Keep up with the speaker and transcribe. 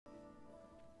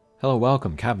Hello,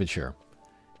 welcome, Cabbage here.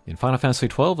 In Final Fantasy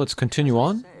XII, let's continue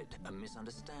on.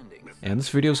 And this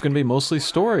video is going to be mostly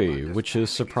story, which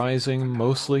is surprising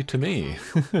mostly to me.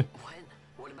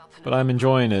 But I'm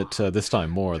enjoying it this time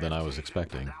more than I was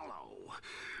expecting.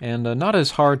 And not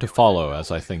as hard to follow as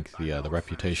I think the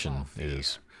reputation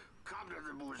is.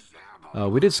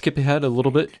 We did skip ahead a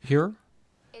little bit here,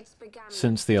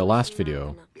 since the last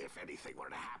video.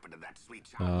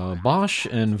 Bosch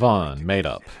and Vaughn made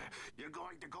up.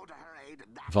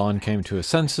 Vaughn came to his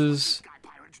senses,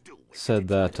 said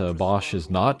that Bosch is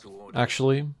not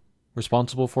actually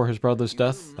responsible for his brother's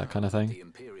death, that kind of thing.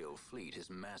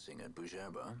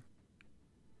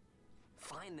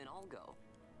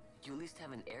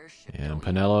 And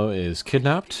Penelo is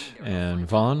kidnapped, and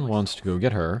Vaughn wants to go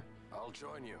get her.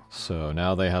 So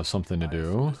now they have something to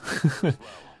do.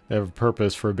 They have a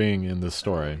purpose for being in this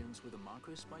story.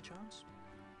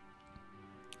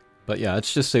 But yeah,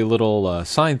 it's just a little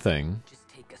side thing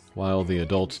while the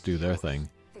adults do their thing.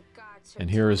 And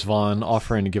here is Vaughn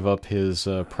offering to give up his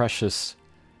precious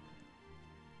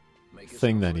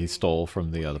thing that he stole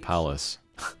from the palace.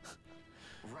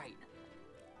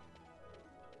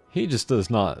 He just does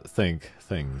not think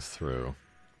things through.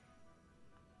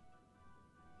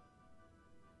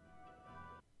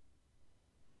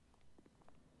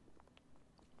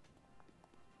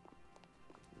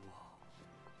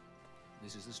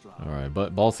 Alright,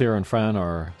 but Balthier and Fran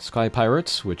are sky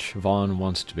pirates, which Vaughn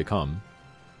wants to become.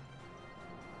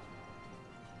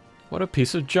 What a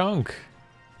piece of junk!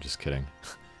 Just kidding.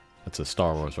 That's a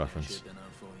Star Wars reference.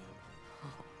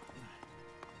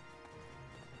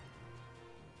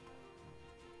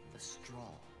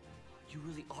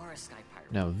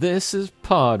 Now this is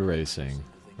pod racing.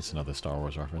 That's another Star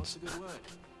Wars reference.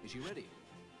 Is she ready?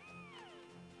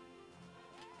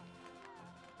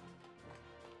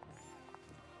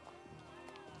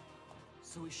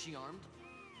 So is she armed?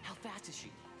 How fast is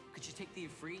she? Could she take the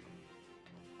Ifrit?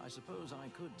 I suppose I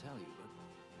could tell you, but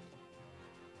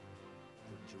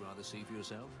wouldn't you rather see for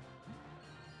yourself?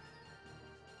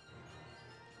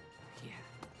 Yeah.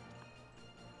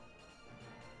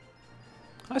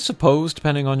 I suppose,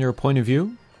 depending on your point of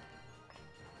view.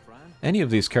 Any of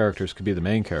these characters could be the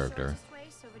main character.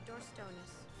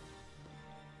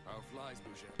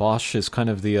 Bosch is kind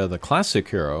of the classic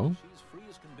hero.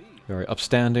 Very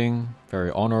upstanding,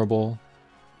 very honorable.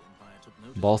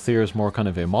 Balthier is more kind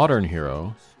of a modern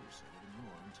hero.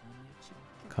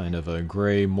 Kind of a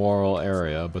gray moral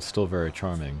area, but still very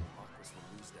charming.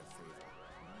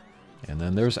 And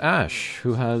then there's Ash,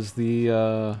 who has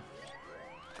the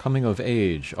coming of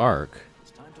age arc.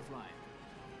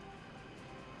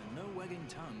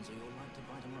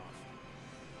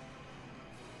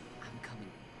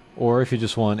 Or if you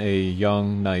just want a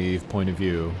young, naive point of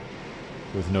view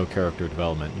with no character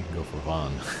development, you can go for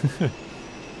Vaughn.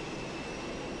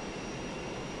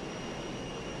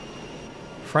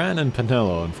 Fran and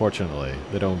Penelo, unfortunately,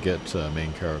 they don't get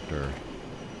main character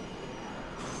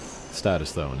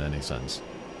status, though, in any sense.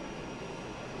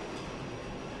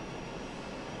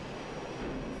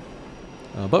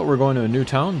 But we're going to a new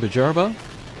town, Bajerba.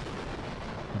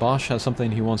 Bosch has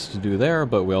something he wants to do there,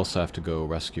 but we also have to go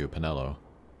rescue Penelo.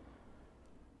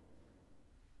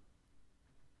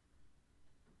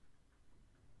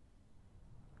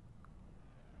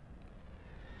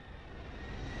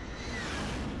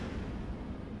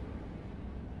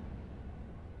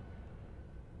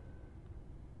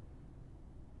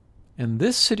 And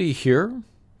this city here,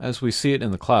 as we see it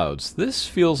in the clouds, this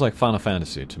feels like Final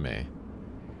Fantasy to me.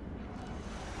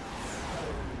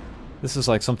 This is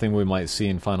like something we might see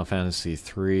in Final Fantasy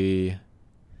III,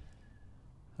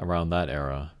 around that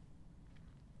era.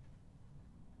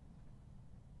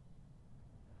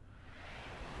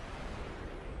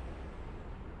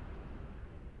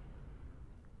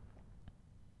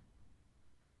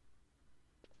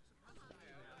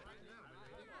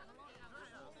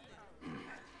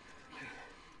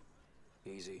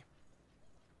 Easy.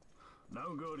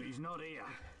 No good, he's not here.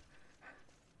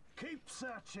 Keep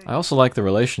searching. I also like the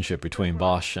relationship between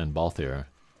Bosch and Balthier.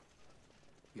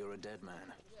 You're a dead man.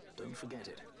 Don't forget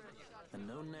it. And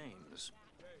no names.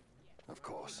 Of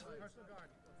course.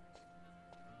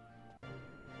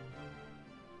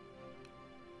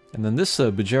 And then this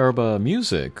Bajerba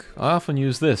music, I often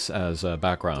use this as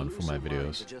background for my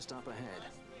videos. Just up ahead.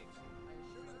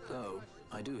 Though,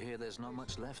 I do hear there's not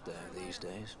much left there these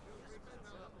days.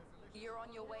 You're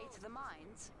on your way to the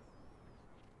mines?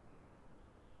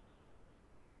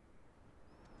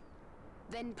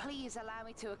 Then please allow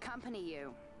me to accompany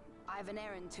you. I have an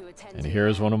errand to attend to. And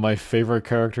here's one of my favorite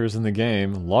characters in the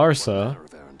game, Larsa.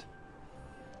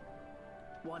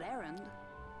 What errand?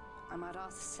 I might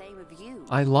ask the same of you.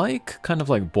 I like kind of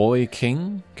like boy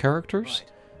king characters.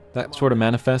 That sort of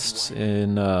manifests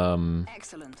in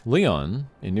Excellent. Leon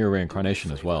in Near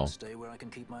Reincarnation as well. Stay where I can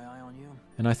keep my eye on you.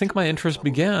 And I think my interest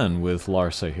began with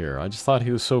Larsa here. I just thought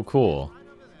he was so cool.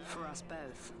 For us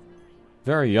both.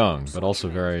 Very young, but also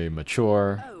very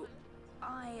mature. Oh,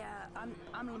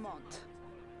 I'm Lamont.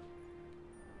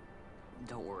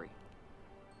 Don't worry.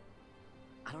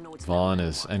 I don't know what's Vaughn better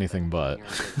is than anything but. you're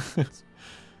in good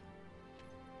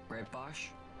right, Bosch?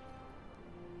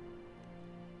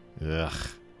 Ugh.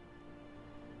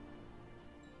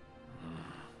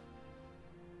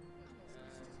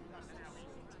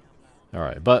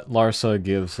 Alright, but Larsa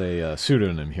gives a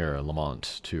pseudonym here,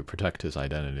 Lamont, to protect his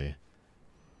identity.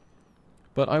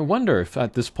 But I wonder if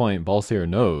at this point Balthier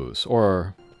knows,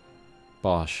 or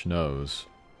Bosch knows.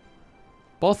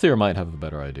 Balthier might have a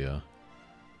better idea.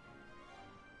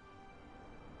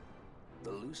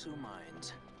 The Lusu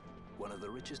Mines, one of the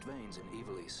richest veins in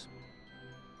Ivalice.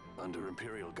 Under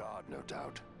Imperial Guard, no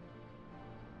doubt.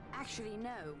 Actually,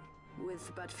 no.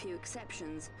 With but few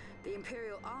exceptions, the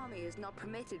Imperial Army is not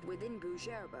permitted within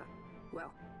Bujerba.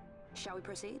 Well, shall we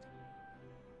proceed?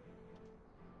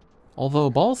 Although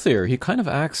Balthier, he kind of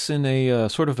acts in a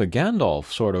sort of a Gandalf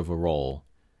sort of a role.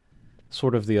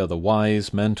 Sort of the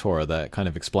wise mentor that kind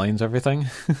of explains everything.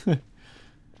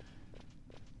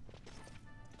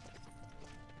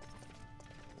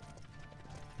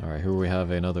 Alright, here we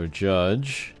have another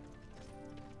judge.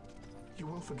 You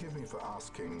will forgive me for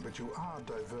asking, but you are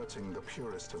diverting the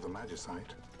purest of the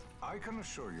Magicite. I can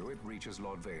assure you it reaches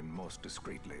Lord Vane most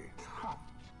discreetly. Ha!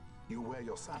 You wear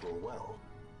your saddle well.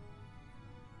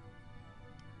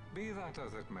 Be that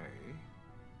as it may,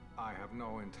 I have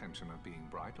no intention of being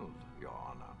bridled, Your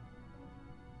Honor.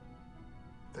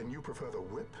 Then you prefer the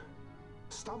whip?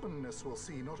 Stubbornness will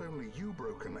see not only you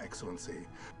broken, Excellency,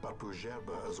 but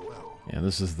Bujerba as well. And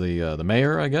this is the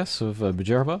mayor, I guess, of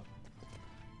Bujerba.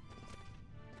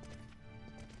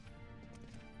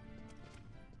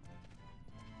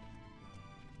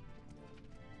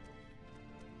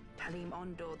 Halim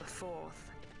Ondor IV,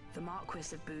 the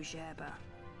Marquis of Bujerba.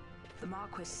 The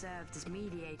Marquis served as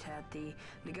mediator at the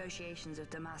negotiations of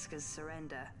Damascus'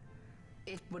 surrender.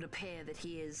 It would appear that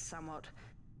he is somewhat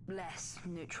less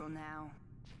neutral now.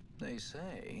 They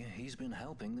say he's been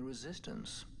helping the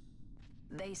resistance.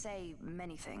 They say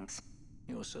many things.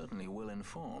 You're certainly well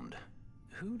informed.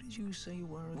 Who did you say you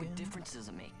were again? What difference does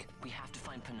it make? We have to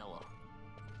find Penelo.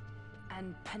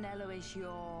 And Penelo is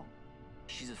your...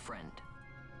 She's a friend.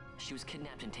 She was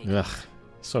kidnapped and taken. Ugh,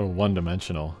 so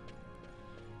one-dimensional.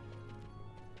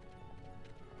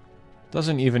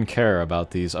 Doesn't even care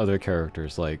about these other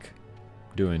characters, like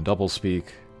doing doublespeak,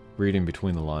 reading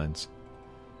between the lines.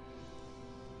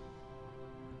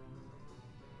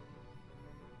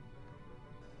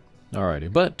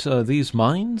 Alrighty, but these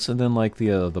mines, and then like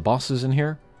the bosses in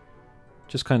here,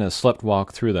 just kind of slept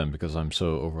walk through them because I'm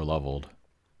so over-leveled.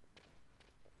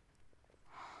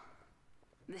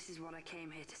 This is what I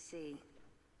came here to see.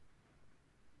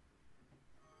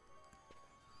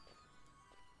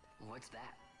 What's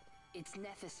that? It's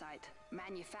Nethicite,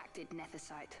 manufactured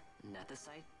Nethicite.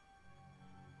 Nethicite?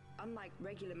 Unlike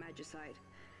regular Magicite,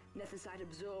 Nethicite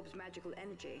absorbs magical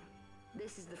energy.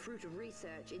 This is the fruit of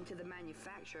research into the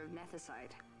manufacture of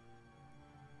Nethicite.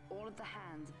 All at the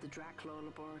hands of the Draclaw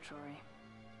Laboratory.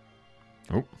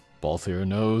 Oh, Balthier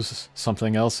knows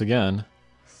something else again.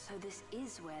 So this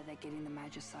is where they're getting the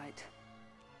Magicite.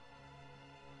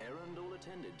 Errand all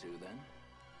attended to, then?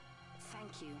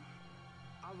 Thank you.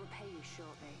 I'll repay you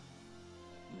shortly.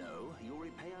 No, you'll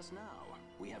repay us now.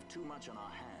 We have too much on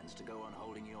our hands to go on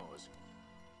holding yours.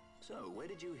 So, where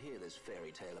did you hear this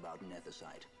fairy tale about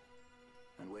Nethicite?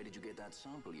 And where did you get that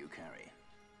sample you carry?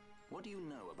 What do you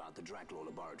know about the Draclaw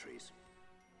Laboratories?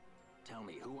 Tell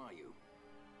me, who are you?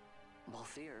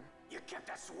 Balthier. You kept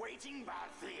us waiting,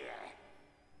 Balthier.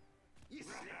 You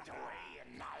slipped away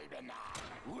in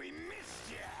Nalbenar. We missed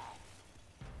you.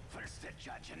 First the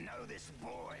judge and now this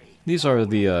boy. These are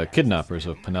the kidnappers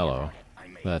of Penelo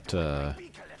that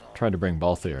tried to bring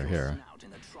Balthier here.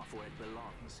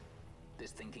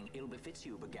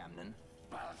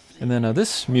 And then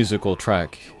this musical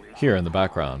track here in the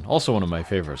background, also one of my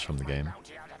favorites from the game.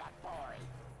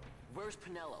 Where's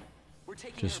Penelo? We're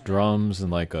taking Just drums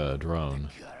and like a drone.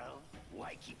 Girl,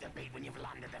 why keep the bait when you've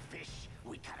landed the fish?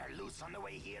 We cut her loose on the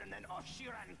way here and then off she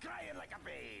ran crying like a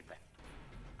babe.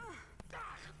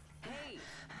 Hey!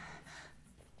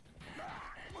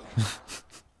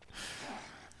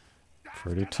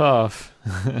 Pretty tough.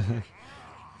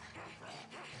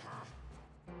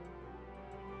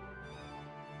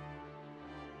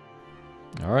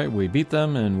 Alright, we beat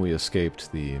them and we escaped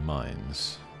the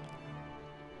mines.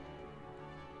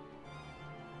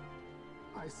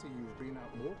 I see you've been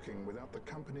out walking without the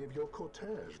company of your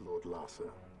cortege, Lord Larsa.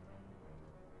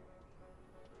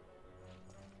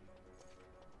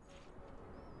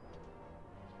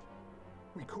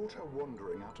 We caught her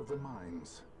wandering out of the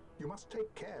mines. You must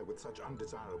take care with such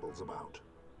undesirables about.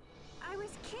 I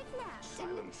was kidnapped.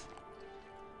 Silence!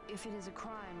 If it is a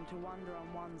crime to wander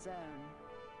on one's own,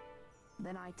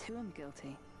 then I too am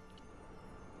guilty.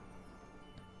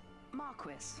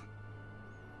 Marquis,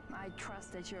 I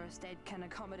trust that your estate can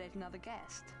accommodate another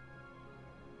guest.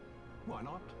 Why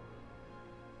not?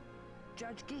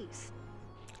 Judge Geese.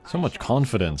 So much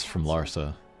confidence from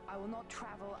Larsa. I will not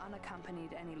travel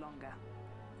unaccompanied any longer.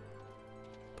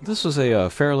 This was a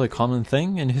fairly common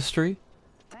thing in history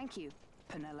Thank you,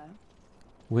 Penelo.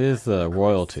 with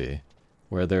royalty,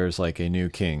 where there's like a new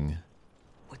king.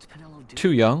 What's Penelo doing?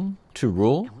 Too young to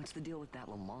rule, And what's the deal with that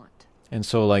Lamont? and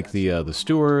so like the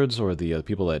stewards or the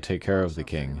people that take care of the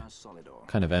king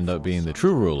kind of end up being the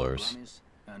true rulers.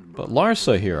 But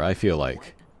Larsa here, I feel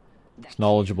like, is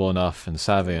knowledgeable enough and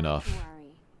savvy enough,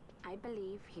 I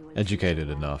believe he was educated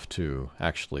enough to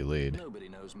actually lead. Nobody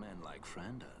knows men like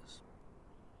Fran does.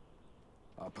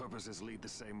 Our purposes lead the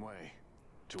same way.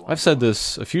 I've said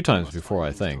this a few times before,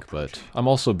 I think, but I'm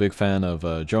also a big fan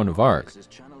of Joan of Arc.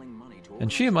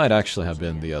 And she might actually have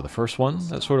been the first one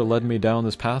that sort of led me down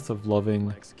this path of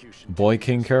loving boy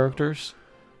king characters.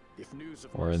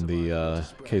 Or in the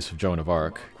case of Joan of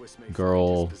Arc,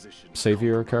 girl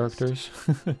savior characters.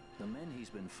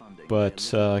 But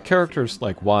characters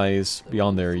like wise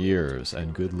beyond their years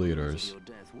and good leaders.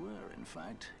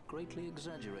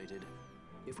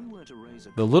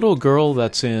 The little girl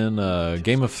that's in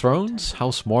Game of Thrones,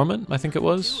 House Mormont, I think it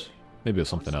was. Maybe it was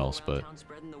something else, but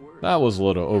that was a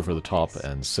little over the top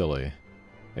and silly.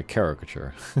 A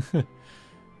caricature.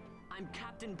 I'm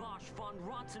Captain Bosch von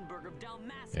Rotzenberg of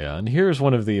Dalmassia. Yeah, and here's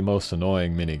one of the most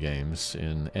annoying minigames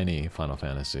in any Final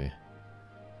Fantasy.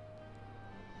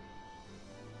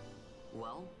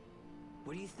 Well,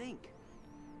 what do you think?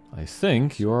 I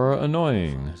think you're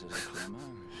annoying.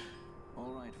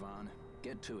 Alright, Vaughn,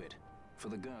 get to it. For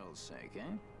the girls' sake, eh?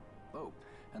 Oh,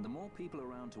 and the more people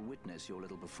around to witness your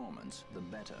little performance, the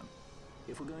better.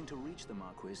 If we're going to reach the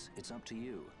Marquis, it's up to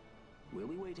you. We'll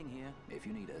be waiting here if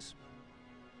you need us.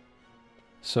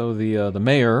 So the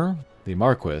mayor, the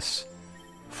Marquis,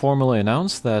 formally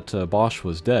announced that Bosch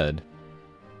was dead.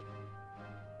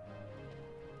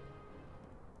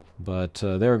 But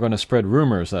they're going to spread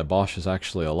rumors that Bosch is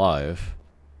actually alive,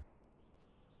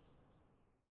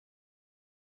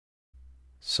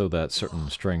 so that certain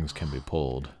strings can be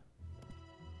pulled.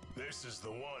 This is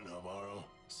the one, Amaro.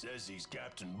 Says he's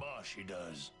Captain Bosch, he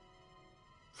does.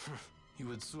 He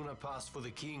would sooner pass for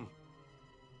the king.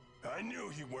 I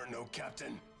knew you weren't no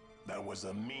captain. That was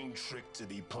a mean trick to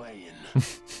be playing.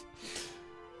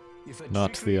 If a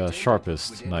Not trickery the did,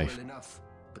 sharpest would end knife. well enough.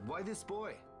 But why this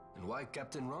boy? And why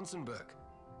Captain Ronsenberg?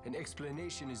 An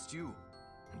explanation is due,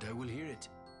 and I will hear it.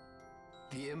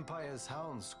 The Empire's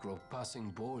hounds grow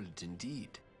passing bold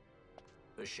indeed.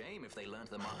 A shame if they learned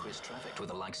the Marquis trafficked with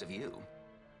the likes of you.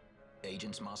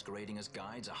 Agents masquerading as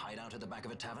guides, a hideout at the back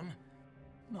of a tavern?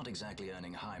 Not exactly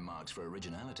earning high marks for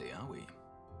originality, are we?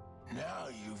 Now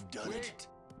you've done it. Wait!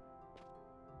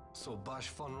 So Bosch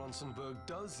von Ronsenberg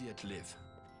does yet live.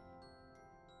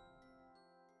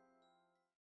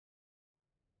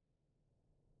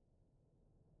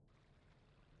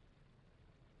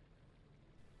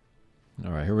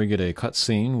 Alright, here we get a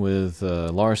cutscene with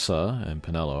Larsa and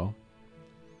Penelo.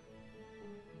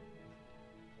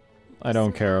 I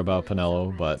don't care about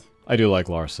Penelo, but I do like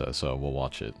Larsa, so we'll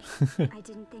watch it. I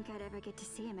didn't think I'd ever get to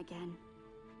see him again.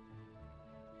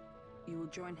 You will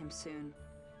join him soon.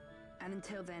 And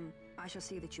until then, I shall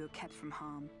see that you are kept from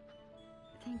harm.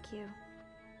 Thank you.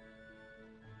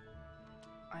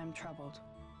 I am troubled.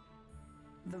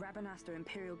 The Rabanastre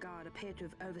Imperial Guard appear to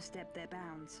have overstepped their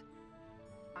bounds.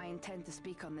 I intend to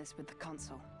speak on this with the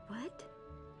consul. What?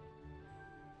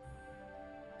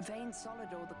 Vane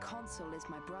Solidor, the consul, is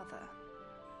my brother.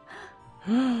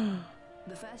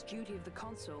 The first duty of the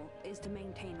consul is to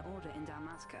maintain order in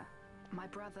Dalmasca. My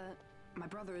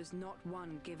brother is not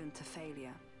one given to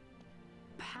failure.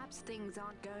 Perhaps things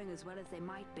aren't going as well as they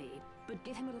might be, but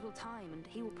give him a little time and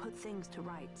he will put things to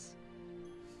rights.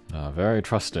 Very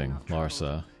trusting,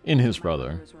 Larsa, in his brother.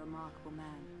 My brother is a remarkable man.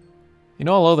 In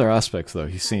all other aspects, though,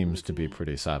 he seems to be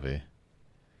pretty savvy.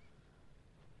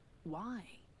 Why?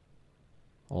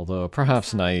 Although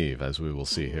perhaps naive, as we will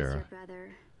see Yes, here. your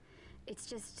brother. It's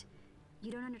just,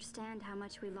 you don't understand how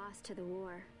much we lost to the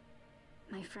war.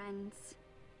 My friends,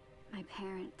 My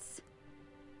parents.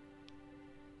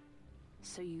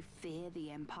 So you fear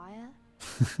the Empire?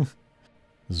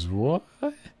 What?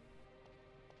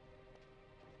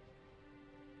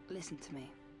 Listen to me.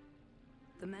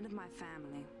 The men of my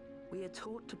family, we are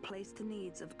taught to place the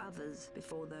needs of others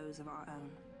before those of our own.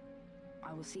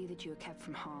 I will see that you are kept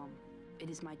from harm. It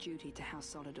is my duty to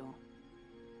House Solidor.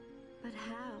 But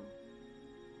how?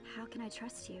 How can I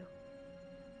trust you?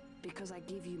 Because I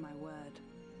give you my word.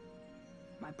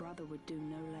 My brother would do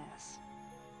no less.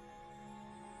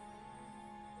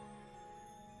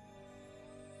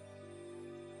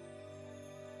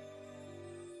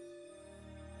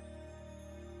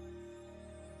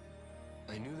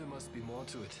 I knew there must be more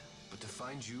to it, but to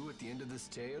find you at the end of this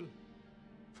tale?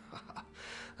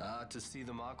 To see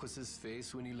the Marquis's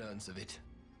face when he learns of it.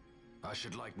 I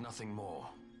should like nothing more.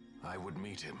 I would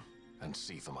meet him and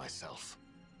see for myself.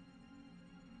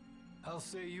 How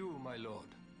say you, my lord?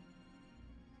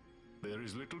 There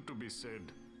is little to be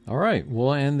said. Alright,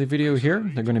 we'll end the video here.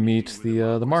 They're going to meet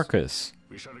the Marquis.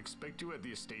 We shall expect you at the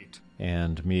estate.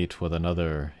 And meet with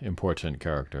another important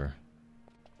character.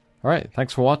 Alright,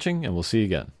 thanks for watching, and we'll see you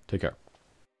again. Take care.